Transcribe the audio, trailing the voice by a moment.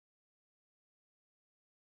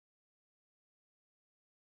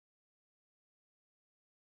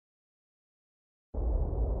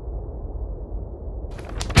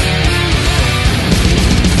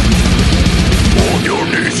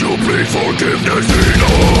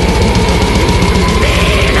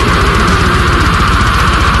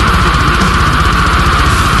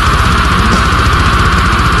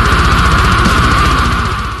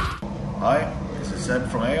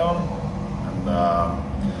From Aeon, and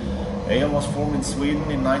Aeon was formed in Sweden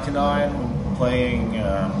in '99, playing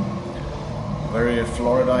very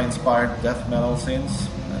Florida-inspired death metal scenes,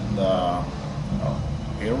 and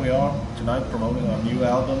here we are tonight promoting our new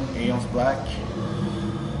album, Aeon's Black.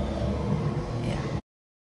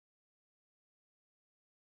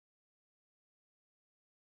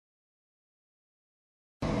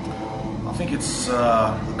 I think it's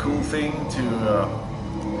a cool thing to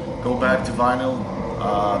go back to vinyl.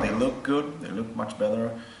 They look good, they look much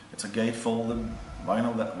better. It's a gatefolded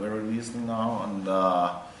vinyl that we're releasing now, and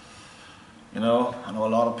you know, I know a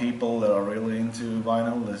lot of people that are really into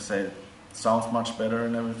vinyl. They say it sounds much better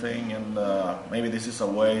and everything, and maybe this is a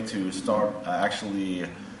way to start actually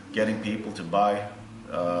getting people to buy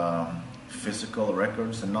physical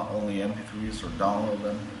records and not only MP3s or download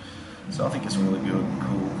them. So I think it's really good and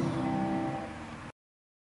cool.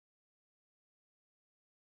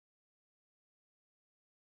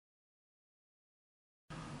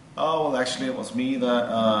 Oh, well, actually it was me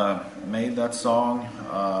that made that song.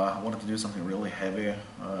 I wanted to do something really heavy,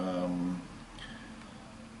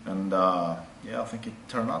 and yeah, I think it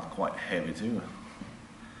turned out quite heavy too.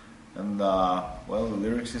 And well, the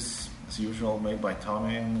lyrics is, as usual, made by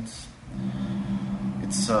Tommy, and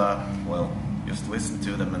it's well, just listen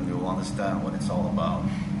to them and you'll understand what it's all about.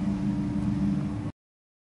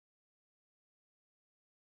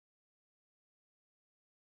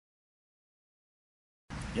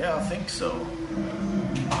 Yeah, I think so.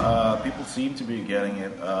 People seem to be getting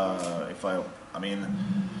it. I mean,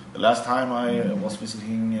 the last time I was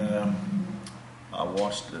visiting, I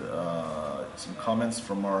watched some comments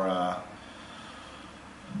from our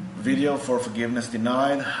video for Forgiveness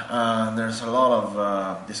Denied. There's a lot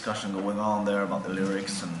of discussion going on there about the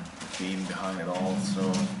lyrics and the theme behind it all. So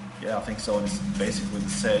yeah, I think so. It's basically the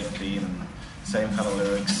same theme, same kind of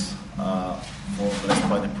lyrics for Blessed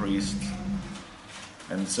by the Priest.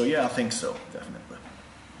 And so yeah, I think so, definitely.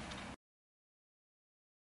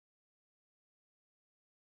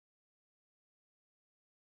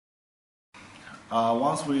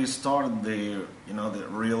 Once we started the the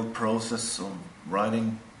real process of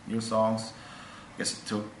writing new songs, I guess it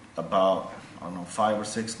took about, I don't know, 5 or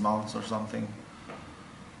 6 months or something.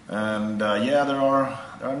 And yeah, there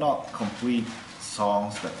are not complete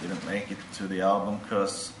songs that didn't make it to the album,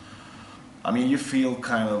 because I mean, you feel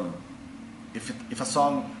kind of, if a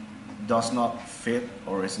song does not fit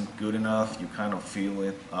or isn't good enough, you kind of feel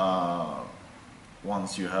it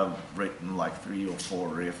once you have written like 3 or 4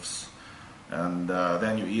 riffs, and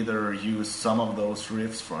then you either use some of those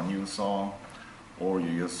riffs for a new song, or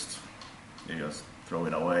you just throw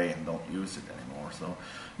it away and don't use it anymore. So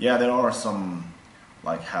yeah, there are some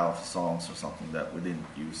like half songs or something that we didn't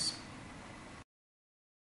use.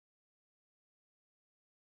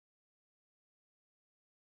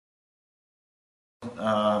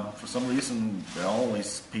 For some reason, there are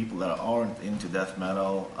always people that aren't into death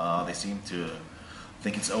metal. They seem to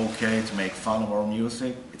think it's okay to make fun of our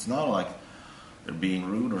music. It's not like they're being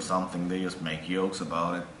rude or something, they just make jokes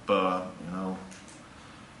about it. But, you know,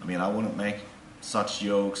 I mean, I wouldn't make such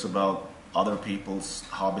jokes about other people's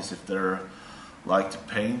hobbies if they're like to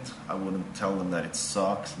paint. I wouldn't tell them that it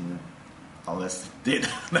sucks, and unless it did.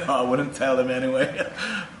 No, I wouldn't tell them anyway.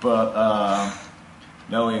 But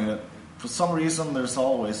knowing that for some reason there's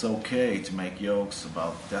always okay to make jokes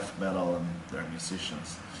about death metal and their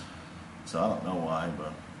musicians. So I don't know why,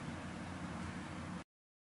 but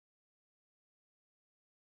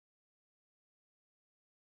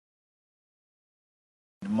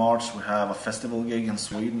in March we have a festival gig in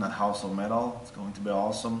Sweden at House of Metal. It's going to be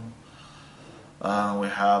awesome. We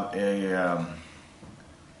have a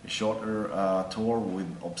shorter tour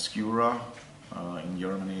with Obscura in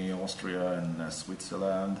Germany, Austria, and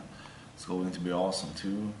Switzerland. It's going to be awesome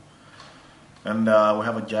too. And we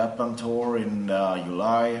have a Japan tour in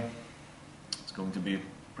July. It's going to be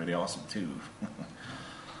pretty awesome too.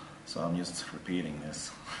 So I'm just repeating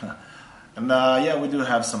this. And yeah, we do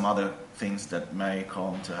have some other things that may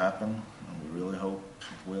come to happen, and we really hope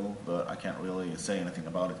it will, but I can't really say anything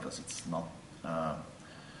about it because it's not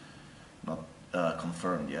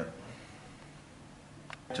confirmed yet.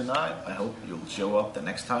 Tonight, I hope you'll show up the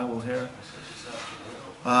next time we'll hear.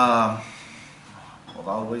 Well,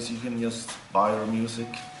 always you can just buy our music,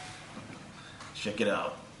 check it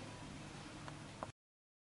out.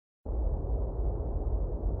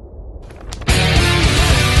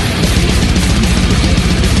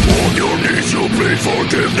 On your knees you plead.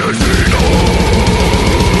 forgiveness enough.